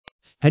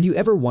Had you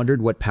ever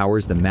wondered what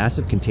powers the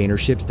massive container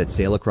ships that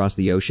sail across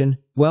the ocean?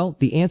 Well,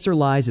 the answer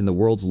lies in the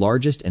world's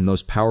largest and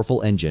most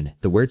powerful engine,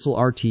 the Wartzil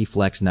RT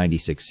Flex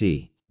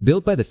 96C.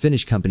 Built by the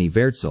Finnish company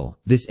Veritzil,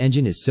 this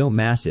engine is so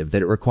massive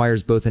that it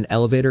requires both an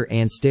elevator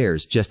and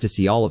stairs just to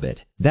see all of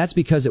it. That's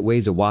because it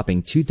weighs a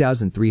whopping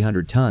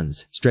 2,300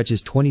 tons,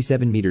 stretches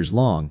 27 meters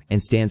long,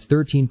 and stands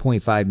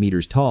 13.5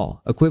 meters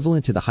tall,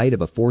 equivalent to the height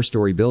of a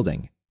 4-story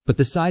building. But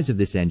the size of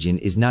this engine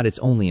is not its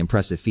only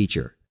impressive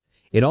feature.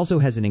 It also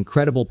has an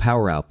incredible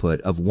power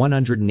output of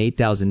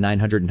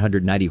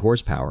 108,990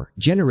 horsepower,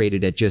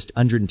 generated at just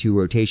 102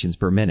 rotations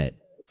per minute.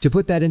 To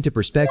put that into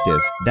perspective,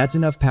 that's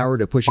enough power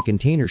to push a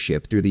container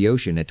ship through the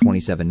ocean at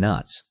 27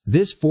 knots.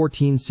 This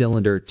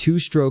 14-cylinder,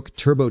 2-stroke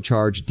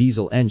turbocharged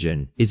diesel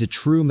engine is a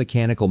true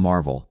mechanical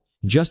marvel.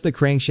 Just the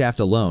crankshaft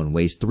alone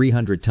weighs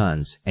 300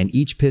 tons, and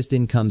each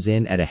piston comes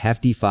in at a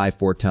hefty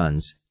 5.4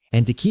 tons.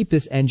 And to keep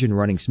this engine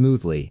running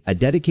smoothly, a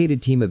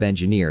dedicated team of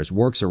engineers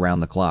works around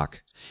the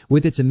clock.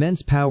 With its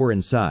immense power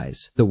and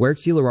size, the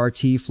Wärtsilä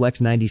RT Flex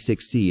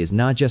 96C is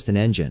not just an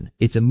engine,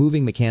 it's a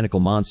moving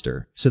mechanical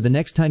monster. So the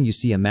next time you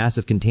see a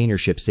massive container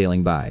ship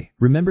sailing by,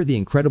 remember the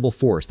incredible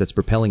force that's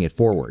propelling it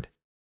forward.